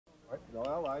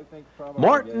Well, I think probably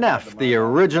Mort Neff, the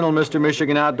original Mr.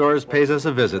 Michigan Outdoors, pays us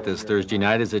a visit this Thursday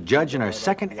night as a judge in our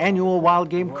second annual wild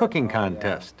game cooking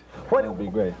contest. That'd be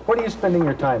great. What are you spending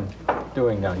your time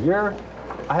doing now? You're,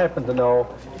 I happen to know,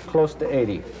 close to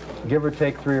 80, give or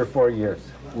take 3 or 4 years.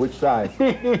 Which side?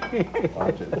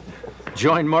 Watch it.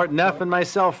 Join Mort Neff and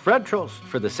myself, Fred Trost,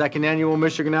 for the second annual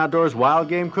Michigan Outdoors Wild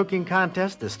Game Cooking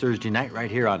Contest this Thursday night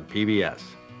right here on PBS.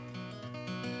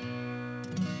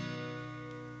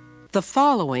 The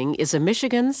following is a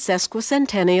Michigan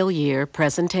Sesquicentennial Year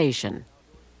presentation.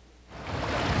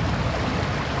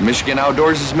 Michigan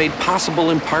Outdoors is made possible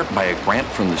in part by a grant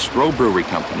from the Stroh Brewery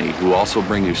Company, who also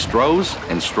bring you Stroh's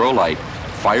and Stroh Light,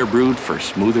 fire brewed for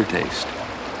smoother taste.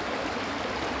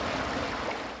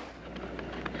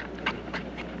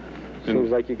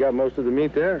 Seems like you got most of the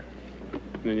meat there.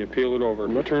 Then you peel it over.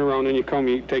 Turn around, then you come,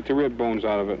 you take the rib bones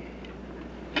out of it.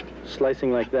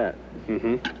 Slicing like that.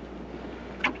 Mm-hmm.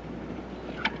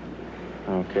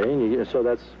 Okay, and so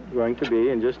that's going to be,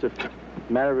 in just a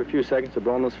matter of a few seconds, a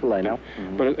boneless fillet now.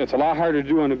 Mm-hmm. But it's a lot harder to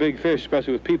do on a big fish,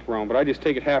 especially with people around. But I just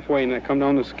take it halfway and then I come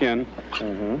down the skin.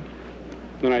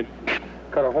 Mm-hmm. Then I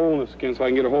cut a hole in the skin so I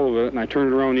can get a hold of it, and I turn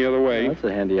it around the other way. That's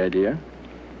a handy idea.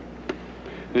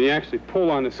 Then you actually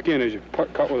pull on the skin as you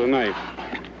cut with a knife.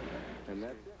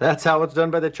 That's how it's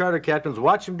done by the charter captains.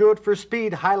 Watch them do it for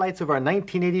speed. Highlights of our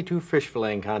 1982 fish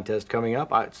filleting contest coming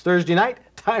up. It's Thursday night.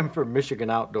 Time for Michigan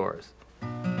Outdoors.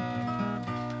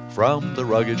 From the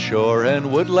rugged shore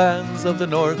and woodlands of the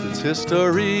north, its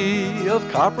history of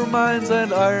copper mines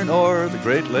and iron ore, the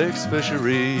Great Lakes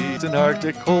fisheries in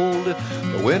Arctic cold.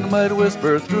 The wind might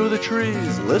whisper through the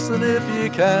trees, listen if you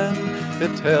can.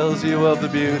 It tells you of the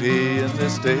beauty in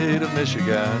this state of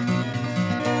Michigan.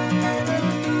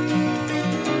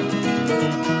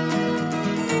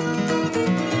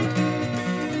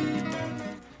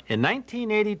 In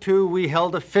 1982, we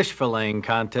held a fish filleting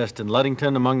contest in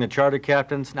Ludington among the charter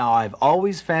captains. Now, I've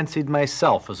always fancied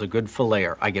myself as a good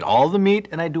filleter. I get all the meat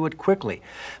and I do it quickly.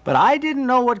 But I didn't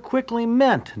know what quickly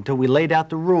meant until we laid out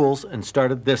the rules and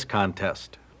started this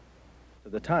contest.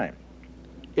 The time.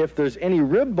 If there's any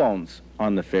rib bones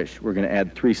on the fish, we're going to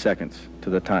add 3 seconds to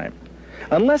the time.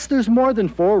 Unless there's more than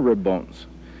 4 rib bones,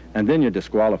 and then you're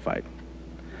disqualified.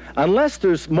 Unless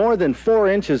there's more than 4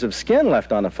 inches of skin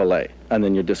left on a fillet, and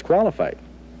then you're disqualified.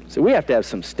 So we have to have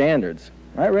some standards,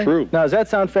 right, Ray? True. Now, does that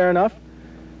sound fair enough?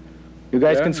 You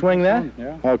guys can swing that?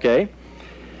 Yeah. Okay.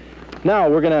 Now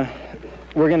we're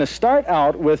gonna start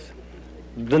out with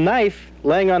the knife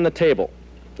laying on the table.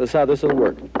 That's how this will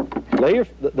work.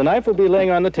 The knife will be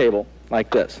laying on the table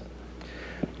like this.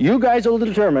 You guys will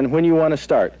determine when you want to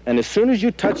start, and as soon as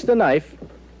you touch the knife,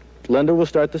 Linda will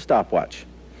start the stopwatch.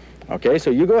 Okay, so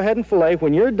you go ahead and fillet.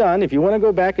 When you're done, if you want to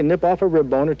go back and nip off a rib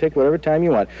bone or take whatever time you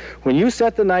want, when you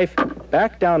set the knife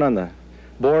back down on the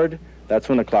board, that's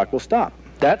when the clock will stop.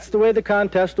 That's the way the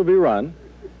contest will be run.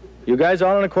 You guys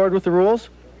all in accord with the rules?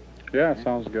 Yeah,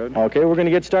 sounds good. Okay, we're going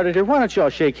to get started here. Why don't you all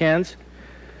shake hands?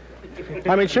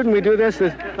 I mean, shouldn't we do this?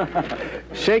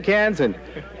 Shake hands, and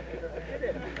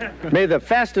may the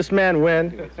fastest man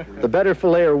win, the better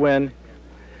filleter win,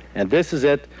 and this is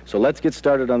it. So let's get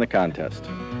started on the contest.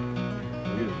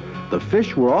 The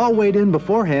fish were all weighed in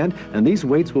beforehand, and these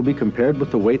weights will be compared with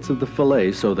the weights of the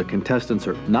fillet, so the contestants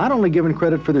are not only given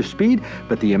credit for their speed,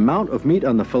 but the amount of meat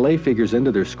on the fillet figures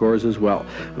into their scores as well.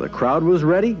 The crowd was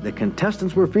ready, the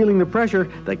contestants were feeling the pressure,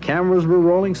 the cameras were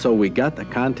rolling, so we got the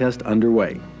contest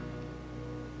underway.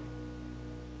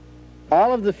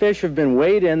 All of the fish have been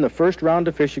weighed in. The first round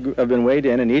of fish have been weighed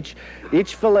in, and each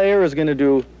filleter is going to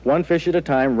do 1 fish at a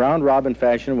time, round robin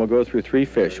fashion. We'll go through 3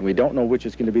 fish. We don't know which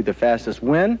is going to be the fastest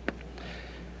win.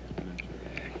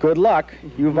 Good luck.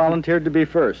 You volunteered to be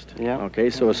first. Yeah.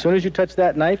 Okay, so as soon as you touch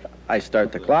that knife, I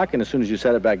start the clock, and as soon as you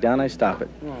set it back down, I stop it.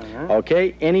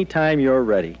 Okay, anytime you're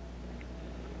ready.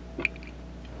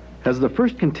 As the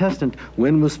first contestant,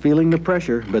 Wynn was feeling the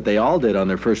pressure, but they all did on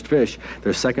their first fish.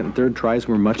 Their second and third tries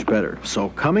were much better. So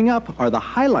coming up are the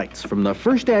highlights from the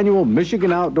first annual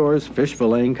Michigan Outdoors Fish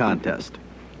Filleting Contest.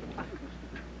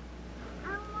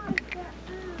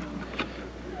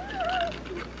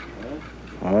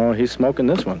 Oh, he's smoking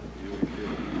this one.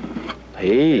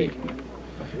 Hey,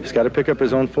 he's got to pick up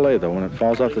his own fillet, though. When it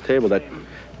falls off the table, that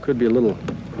could be a little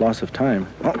loss of time.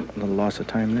 Oh, a little loss of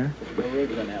time there.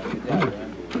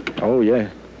 Oh, yeah.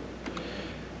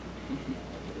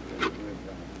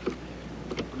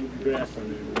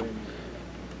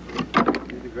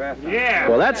 Yeah.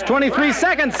 Well, that's 23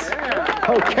 seconds.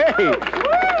 Okay.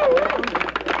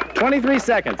 23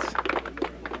 seconds.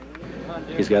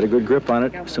 He's got a good grip on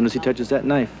it as soon as he touches that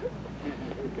knife.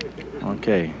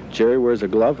 Okay. Jerry wears a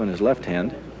glove on his left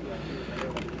hand.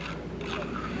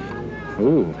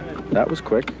 Ooh, that was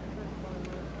quick.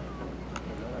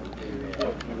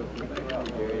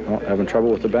 Oh, having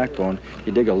trouble with the backbone.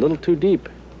 You dig a little too deep.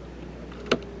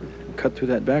 Cut through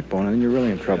that backbone, and then you're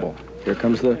really in trouble. Here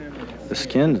comes the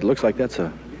skin. It looks like that's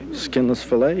a skinless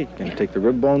fillet. You can take the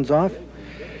rib bones off.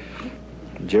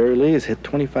 Jerry Lee has hit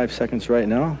 25 seconds right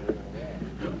now.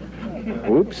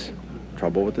 Oops,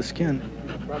 trouble with the skin.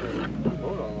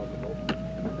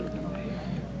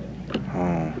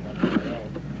 Oh.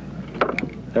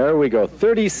 There we go,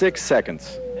 36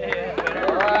 seconds.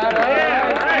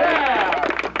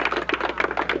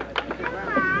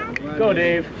 Go,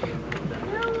 Dave.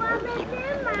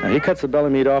 Now he cuts the belly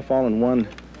meat off all in one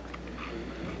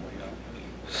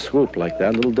swoop like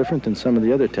that, a little different than some of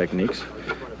the other techniques.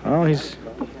 Oh, he's...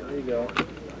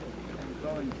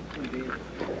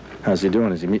 How's he doing?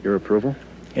 Does he meet your approval?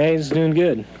 Yeah, he's doing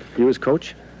good. You his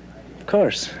coach? Of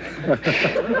course.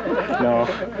 No.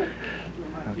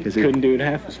 Couldn't do it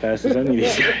half as fast as any of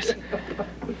these guys.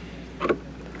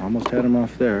 Almost had him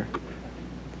off there.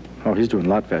 Oh, he's doing a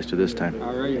lot faster this time.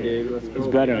 All right, Dave, let's go.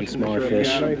 He's better on smaller fish.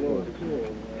 As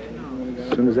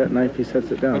soon as that knife, he sets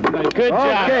it down. Good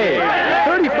job. Okay,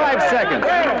 35 seconds.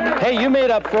 Hey, you made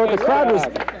up for it. The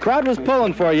crowd was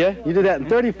pulling for you. You did that in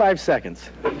 35 seconds.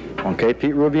 Okay,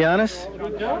 Pete Rubianis,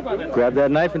 grab that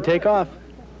knife and take off.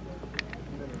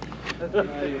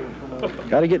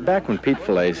 Got to get back when Pete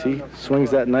fillets. He swings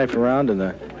that knife around and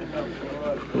the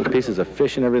little pieces of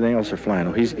fish and everything else are flying.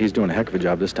 Oh, he's doing a heck of a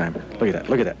job this time. Look at that,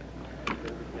 look at that.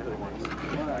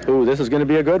 Ooh, this is going to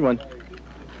be a good one.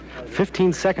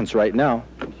 15 seconds right now.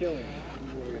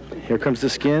 Here comes the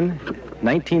skin.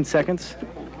 19 seconds.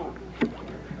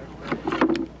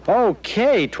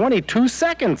 Okay, 22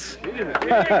 seconds.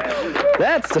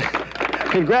 That's...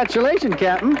 Congratulations,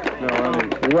 Captain.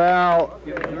 Well,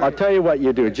 I'll tell you what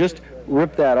you do. Just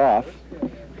rip that off,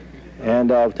 and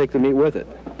take the meat with it.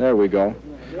 There we go.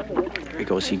 There he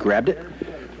goes. He grabbed it.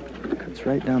 Cuts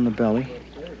right down the belly.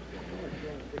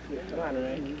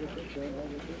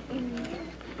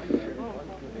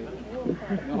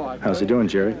 How's he doing,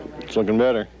 Jerry? It's looking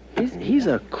better. He's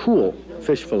a cool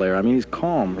fish filleter. I mean, he's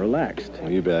calm, relaxed.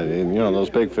 Well, you bet. And, you know, those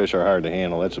big fish are hard to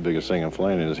handle. That's the biggest thing in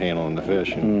filleting is handling the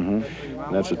fish. And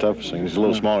that's the toughest thing. These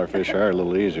little smaller fish are a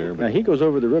little easier. But now, he goes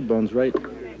over the rib bones right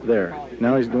there.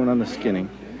 Now he's doing on the skinning.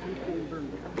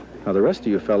 Now, the rest of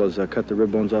you fellas cut the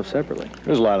rib bones off separately.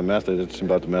 there's a lot of method. It's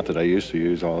about the method I used to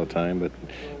use all the time. But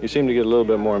you seem to get a little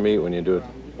bit more meat when you do it,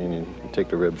 and you take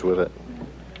the ribs with it.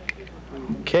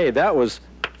 Okay, that was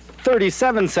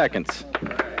 37 seconds.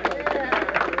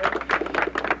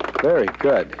 Very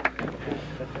good.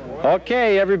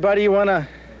 Okay, everybody, you wanna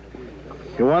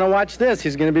watch this?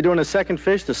 He's gonna be doing a second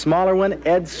fish, the smaller one.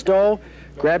 Ed Stowe,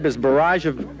 grab his barrage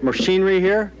of machinery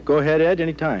here. Go ahead, Ed,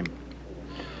 anytime.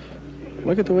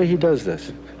 Look at the way he does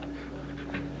this.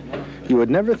 You would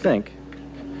never think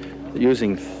that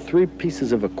using 3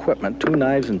 pieces of equipment, 2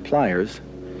 knives and pliers,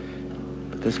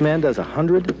 but this man does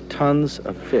 100 tons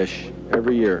of fish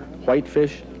every year.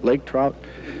 Whitefish, lake trout,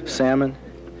 salmon.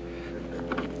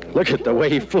 Look at the way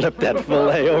he flipped that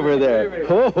fillet over there.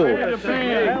 Oh,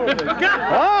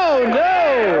 oh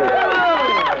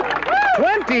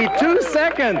no! 22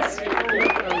 seconds.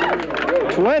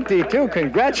 22.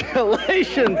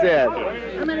 Congratulations, Ed.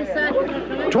 How many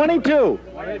seconds? 22.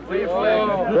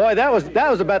 Boy, that was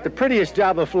about the prettiest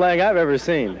job of filleting I've ever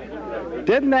seen.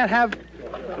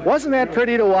 Wasn't that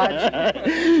pretty to watch?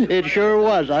 It sure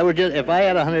was. I would just, if I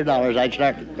had $100, I'd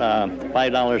start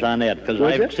 $5 on that because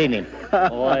I've seen him.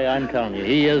 Boy, I'm telling you,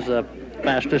 he is the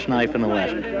fastest knife in the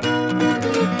West.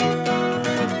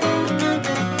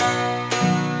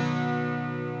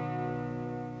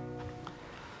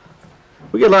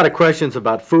 We get a lot of questions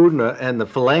about food and the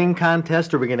filleting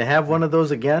contest. Are we going to have one of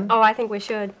those again? Oh, I think we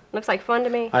should. Looks like fun to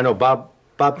me. I know Bob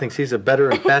thinks he's a better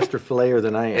and faster filleter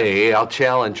than I am. Hey, I'll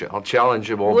challenge you. I'll challenge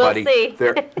you, old buddy. We'll see.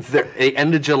 They're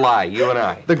end of July, you and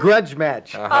I. The grudge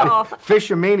match. Uh-oh.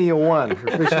 Fishermania 1 or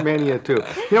Fishermania 2. You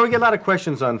know, we get a lot of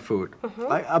questions on food,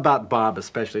 about Bob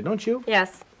especially, don't you?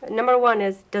 Yes. Number 1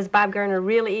 is, does Bob Garner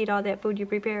really eat all that food you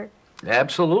prepared?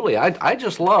 Absolutely. I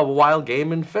just love wild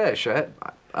game and fish.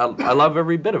 I love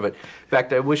every bit of it. In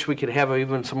fact, I wish we could have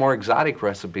even some more exotic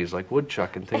recipes like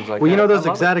woodchuck and things like that. Well, you know those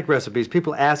exotic recipes,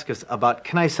 people ask us about,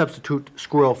 can I substitute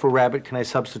squirrel for rabbit? Can I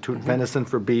substitute venison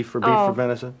for beef for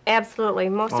venison? Absolutely.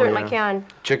 Most certainly can.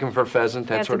 Chicken for pheasant,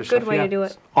 that sort of stuff. That's a good way to do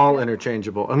it. All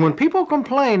interchangeable. And when people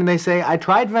complain and they say, I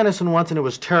tried venison once and it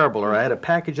was terrible, or I had a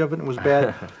package of it and it was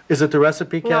bad, is it the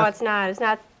recipe, Kath? No, it's not. It's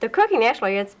not. The cooking,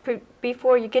 actually, it's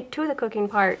before you get to the cooking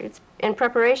part. in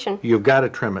preparation. You've got to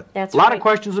trim it. That's a lot right. of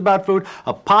questions about food,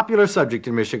 a popular subject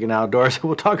in Michigan Outdoors.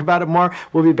 We'll talk about it more.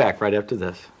 We'll be back right after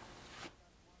this.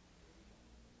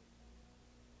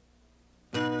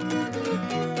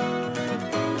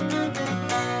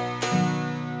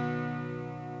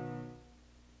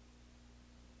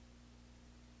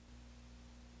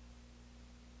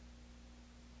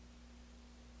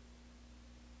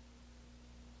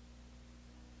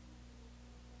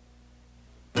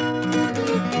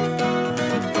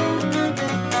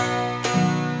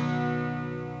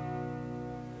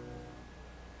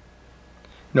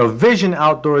 You know, vision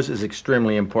outdoors is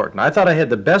extremely important. I thought I had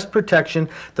the best protection,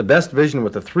 the best vision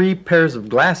with the 3 pairs of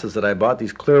glasses that I bought,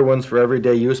 these clear ones for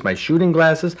everyday use, my shooting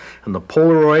glasses, and the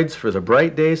Polaroids for the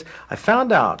bright days. I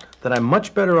found out that I'm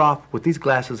much better off with these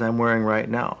glasses I'm wearing right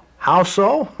now. How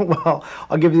so? Well,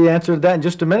 I'll give you the answer to that in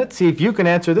just a minute. See if you can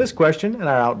answer this question in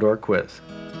our outdoor quiz.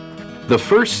 The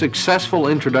first successful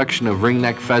introduction of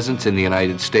ringneck pheasants in the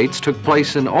United States took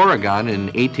place in Oregon in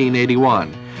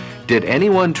 1881. Did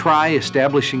anyone try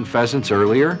establishing pheasants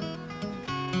earlier?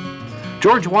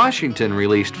 George Washington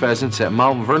released pheasants at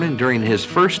Mount Vernon during his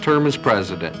first term as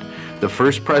president. The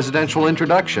first presidential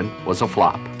introduction was a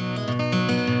flop.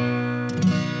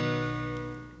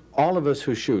 All of us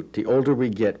who shoot, the older we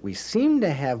get, we seem to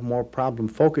have more problem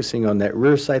focusing on that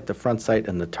rear sight, the front sight,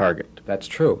 and the target. That's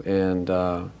true. And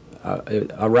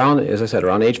around, as I said,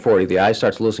 around age 40, the eye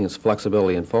starts losing its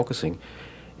flexibility in focusing.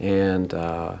 And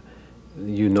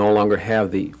you no longer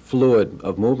have the fluid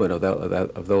of movement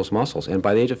of those muscles. And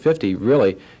by the age of 50,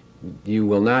 really, you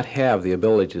will not have the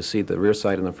ability to see the rear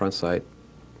sight and the front sight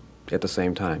at the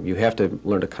same time. You have to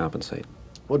learn to compensate.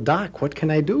 Well, Doc, what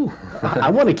can I do? I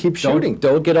want to keep shooting.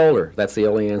 Don't get older. That's the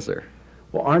only answer.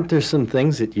 Well, aren't there some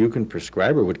things that you can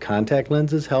prescribe, or would contact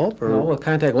lenses help? Or? No, well,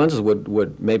 contact lenses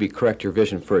would maybe correct your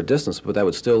vision for a distance, but that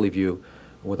would still leave you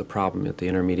with a problem at the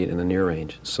intermediate and the near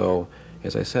range. So,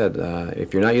 as I said,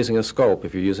 if you're not using a scope,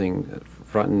 if you're using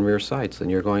front and rear sights, then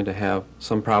you're going to have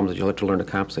some problems that you'll have to learn to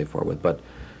compensate for with, but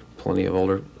plenty of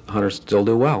older hunters still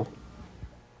do well.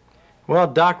 Well,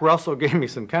 Doc Russell gave me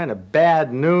some kind of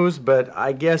bad news, but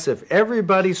I guess if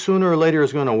everybody sooner or later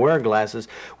is going to wear glasses,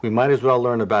 we might as well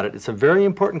learn about it. It's a very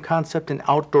important concept in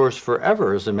Outdoors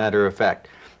Forever, as a matter of fact.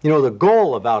 You know, the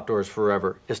goal of Outdoors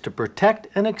Forever is to protect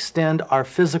and extend our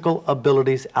physical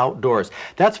abilities outdoors.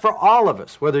 That's for all of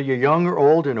us, whether you're young or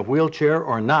old, in a wheelchair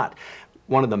or not.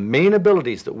 One of the main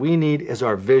abilities that we need is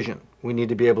our vision. We need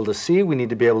to be able to see, we need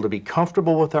to be able to be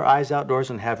comfortable with our eyes outdoors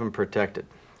and have them protected.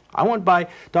 I went by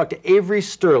Dr. Avery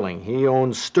Sterling. He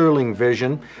owns Sterling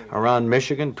Vision around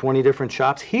Michigan, 20 different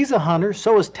shops. He's a hunter,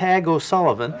 so is Tag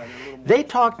O'Sullivan. They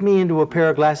talked me into a pair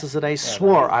of glasses that I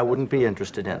swore I wouldn't be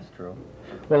interested in. That's true.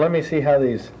 Well, let me see how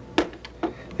these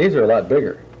are a lot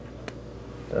bigger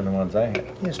than the ones I have.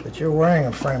 Yes, but you're wearing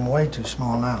a frame way too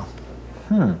small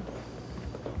now.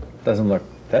 Doesn't look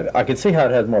that, I can see how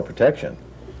it has more protection.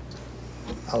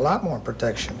 A lot more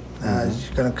protection. It's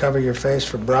going to cover your face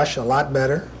for brush a lot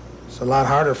better. It's a lot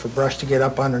harder for brush to get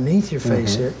up underneath your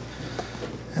face here.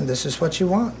 And this is what you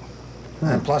want.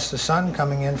 And plus the sun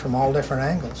coming in from all different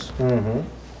angles.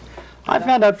 I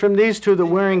found out from these two that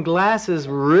wearing glasses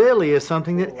really is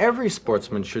something that every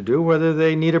sportsman should do, whether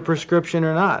they need a prescription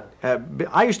or not.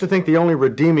 I used to think the only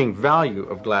redeeming value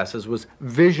of glasses was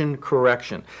vision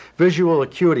correction, visual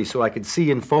acuity, so I could see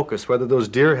in focus whether those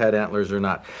deer had antlers or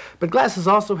not. But glasses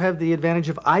also have the advantage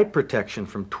of eye protection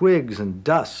from twigs and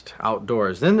dust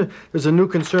outdoors. Then there's a new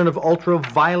concern of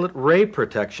ultraviolet ray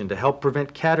protection to help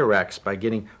prevent cataracts by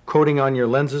getting coating on your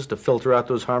lenses to filter out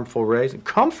those harmful rays. And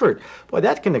comfort, boy,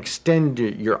 that can extend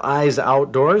your eyes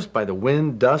outdoors by the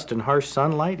wind, dust, and harsh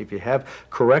sunlight. If you have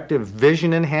corrective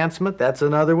vision enhancement, that's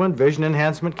another one. Vision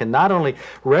enhancement can not only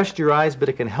rest your eyes, but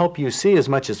it can help you see as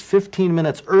much as 15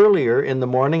 minutes earlier in the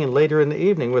morning and later in the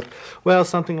evening with, well,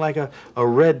 something like a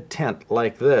red tint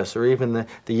like this, or even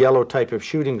the yellow type of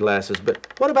shooting glasses. But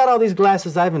what about all these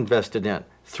glasses I've invested in?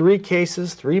 3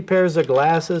 cases, 3 pairs of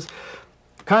glasses.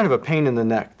 Kind of a pain in the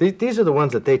neck. These are the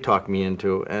ones that they talked me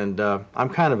into, and I'm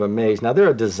kind of amazed. Now, they're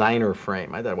a designer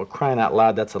frame. I thought, well, crying out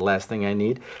loud, that's the last thing I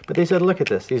need. But they said, look at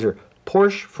this. These are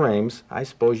Porsche frames. I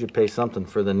suppose you pay something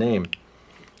for the name.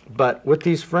 But with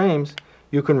these frames,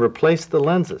 you can replace the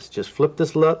lenses. Just flip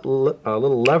this little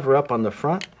lever up on the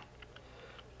front,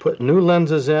 put new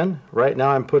lenses in. Right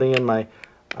now, I'm putting in my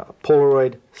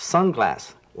Polaroid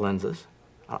sunglass lenses.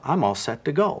 I'm all set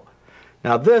to go.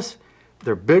 Now,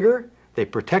 they're bigger. They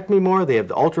protect me more. They have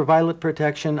the ultraviolet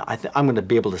protection. I'm going to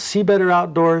be able to see better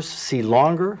outdoors, see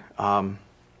longer.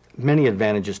 Many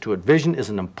advantages to it. Vision is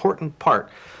an important part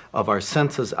of our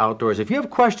Senses Outdoors. If you have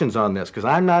questions on this, because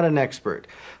I'm not an expert,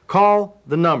 call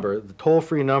the number, the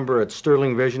toll-free number at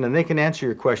Sterling Vision, and they can answer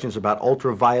your questions about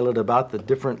ultraviolet, about the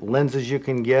different lenses you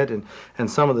can get,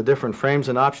 and some of the different frames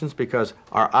and options, because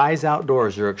our eyes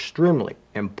outdoors are extremely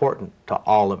important to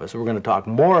all of us. We're going to talk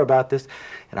more about this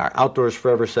in our Outdoors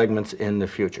Forever segments in the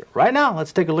future. Right now,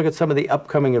 let's take a look at some of the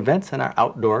upcoming events in our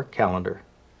outdoor calendar.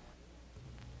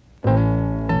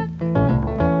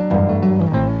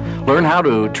 Learn how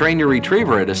to train your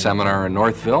retriever at a seminar in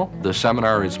Northville. The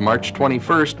seminar is March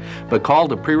 21st, but call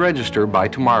to pre-register by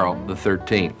tomorrow, the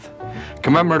 13th.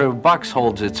 Commemorative Bucks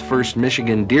holds its first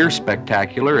Michigan Deer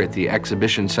Spectacular at the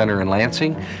Exhibition Center in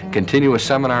Lansing. Continuous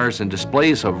seminars and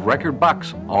displays of record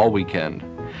bucks all weekend.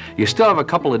 You still have a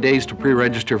couple of days to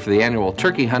pre-register for the annual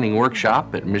turkey hunting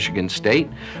workshop at Michigan State,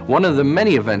 one of the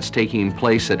many events taking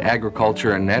place at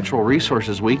Agriculture and Natural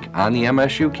Resources Week on the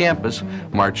MSU campus,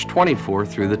 March 24th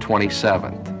through the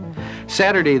 27th.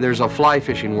 Saturday, there's a fly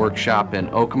fishing workshop in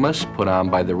Okemos put on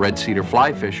by the Red Cedar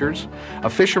Fly Fishers, a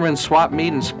fisherman's swap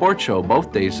meet and sport show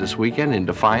both days this weekend in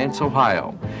Defiance,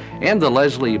 Ohio. And the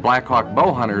Leslie Blackhawk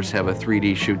Bow Hunters have a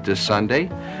 3D shoot this Sunday.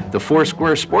 The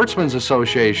Foursquare Sportsmen's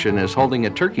Association is holding a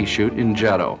turkey shoot in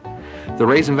Jetto. The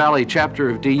Raisin Valley chapter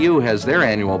of DU has their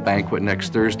annual banquet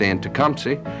next Thursday in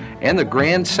Tecumseh, and the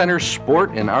Grand Center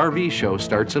Sport and RV Show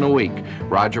starts in a week.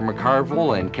 Roger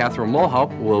McCarville and Catherine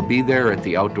Mulhaupt will be there at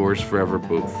the Outdoors Forever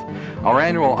booth. Our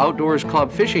annual Outdoors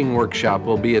Club Fishing Workshop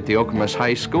will be at the Okemos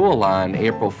High School on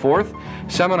April 4th.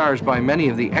 Seminars by many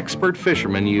of the expert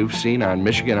fishermen you've seen on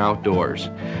Michigan Outdoors.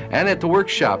 And at the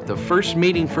workshop, the first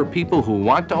meeting for people who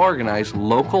want to organize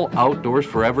local Outdoors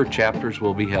Forever chapters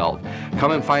will be held.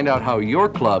 Come and find out how your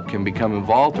club can become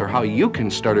involved or how you can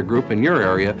start a group in your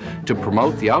area to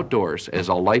promote the outdoors as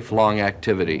a lifelong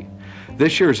activity.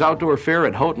 This year's outdoor fair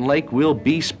at Houghton Lake will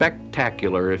be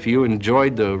spectacular. If you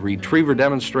enjoyed the retriever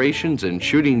demonstrations and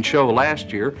shooting show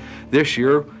last year, this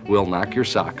year will knock your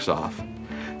socks off.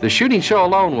 The shooting show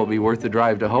alone will be worth the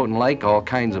drive to Houghton Lake. All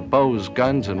kinds of bows,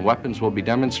 guns, and weapons will be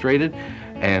demonstrated,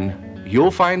 and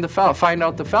you'll find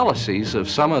out the fallacies of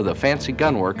some of the fancy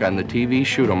gun work on the TV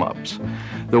shoot-'em-ups.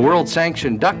 The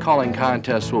world-sanctioned duck calling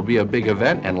contest will be a big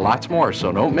event and lots more,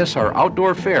 so don't miss our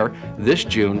outdoor fair this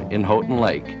June in Houghton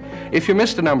Lake. If you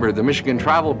missed a number, the Michigan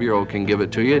Travel Bureau can give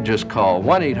it to you. Just call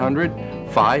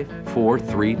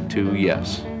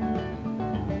 1-800-5432-YES.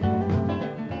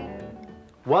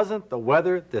 Wasn't the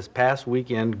weather this past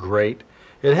weekend great?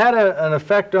 It had an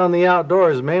effect on the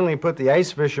outdoors, mainly put the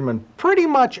ice fishermen pretty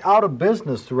much out of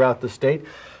business throughout the state.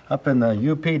 Up in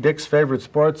the UP, Dick's Favorite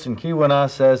Sports in Keweenaw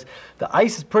says the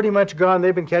ice is pretty much gone.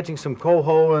 They've been catching some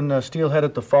coho and steelhead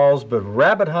at the falls, but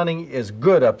rabbit hunting is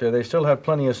good up there. They still have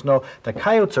plenty of snow. The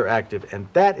coyotes are active, and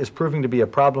that is proving to be a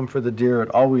problem for the deer. It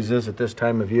always is at this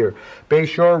time of year.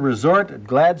 Bayshore Resort at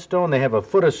Gladstone, they have a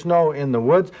foot of snow in the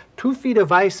woods, 2 feet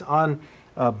of ice on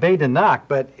Bay de Noc,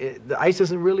 but the ice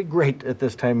isn't really great at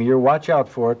this time of year. Watch out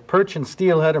for it. Perch and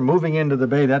steelhead are moving into the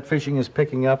bay. That fishing is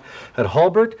picking up. At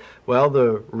Hulbert, well,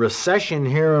 the recession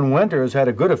here in winter has had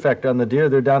a good effect on the deer.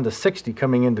 They're down to 60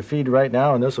 coming into feed right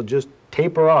now, and this will just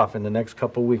taper off in the next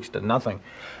couple weeks to nothing.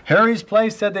 Harry's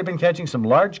Place said they've been catching some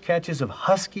large catches of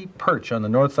husky perch on the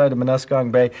north side of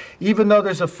Muskogee Bay. Even though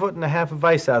there's 1.5 feet of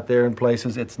ice out there in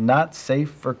places, it's not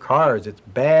safe for cars. It's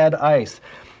bad ice.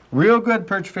 Real good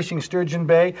perch fishing Sturgeon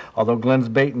Bay, although Glenn's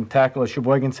Bait and Tackle of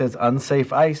Sheboygan says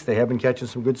unsafe ice. They have been catching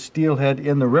some good steelhead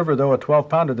in the river, though, a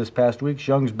 12-pounder this past week.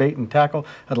 Young's Bait and Tackle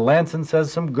at Lansing says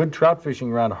some good trout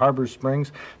fishing around Harbor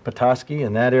Springs, Petoskey,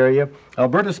 in that area.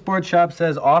 Alberta Sports Shop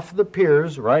says off the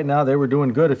piers, right now they were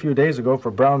doing good a few days ago for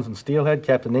browns and steelhead.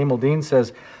 Captain Emil Dean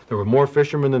says there were more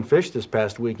fishermen than fish this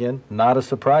past weekend. Not a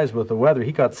surprise with the weather.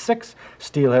 He caught 6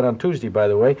 steelhead on Tuesday, by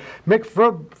the way. Mick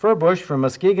Furbush from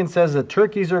Muskegon says that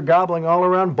turkeys are gobbling all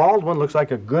around Baldwin. Looks like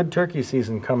a good turkey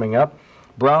season coming up.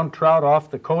 Brown trout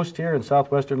off the coast here in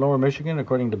southwestern Lower Michigan,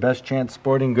 according to Best Chance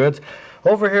Sporting Goods.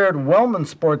 Over here at Wellman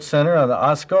Sports Center on the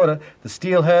Oscoda, the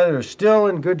steelhead are still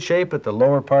in good shape at the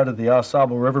lower part of the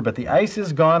Osable River, but the ice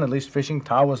is gone, at least fishing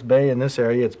Tawas Bay in this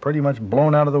area. It's pretty much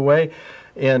blown out of the way.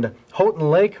 And Houghton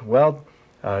Lake, well,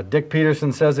 Dick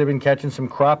Peterson says they've been catching some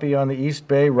crappie on the East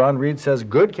Bay. Ron Reed says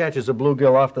good catches of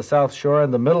bluegill off the South Shore.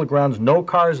 And the middle grounds, no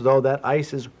cars, though. That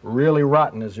ice is really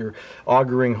rotten as you're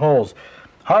auguring holes.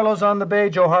 Harlow's on the bay.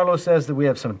 Joe Harlow says that we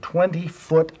have some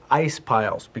 20-foot ice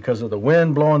piles because of the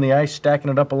wind blowing the ice,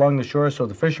 stacking it up along the shore, so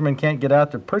the fishermen can't get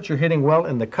out. The perch are hitting well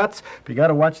in the cuts, but you got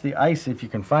to watch the ice if you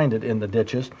can find it in the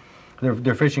ditches.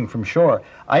 They're fishing from shore.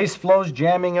 Ice flows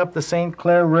jamming up the St.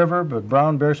 Clair River, but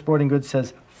Brown Bear Sporting Goods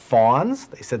says fawns.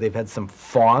 They said they've had some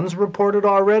fawns reported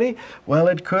already. Well,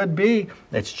 it could be.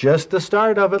 It's just the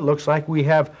start of it. Looks like we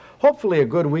have hopefully a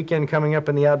good weekend coming up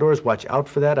in the outdoors. Watch out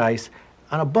for that ice.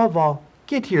 And above all,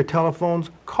 get to your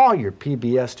telephones, call your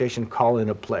PBS station, call in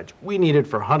a pledge. We need it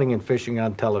for hunting and fishing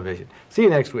on television. See you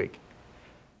next week.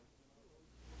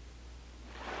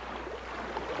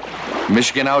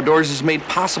 Michigan Outdoors is made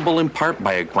possible in part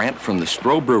by a grant from the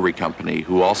Stroh Brewery Company,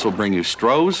 who also bring you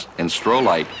Stroh's and Stroh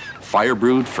Light, fire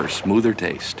brewed for smoother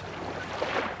taste.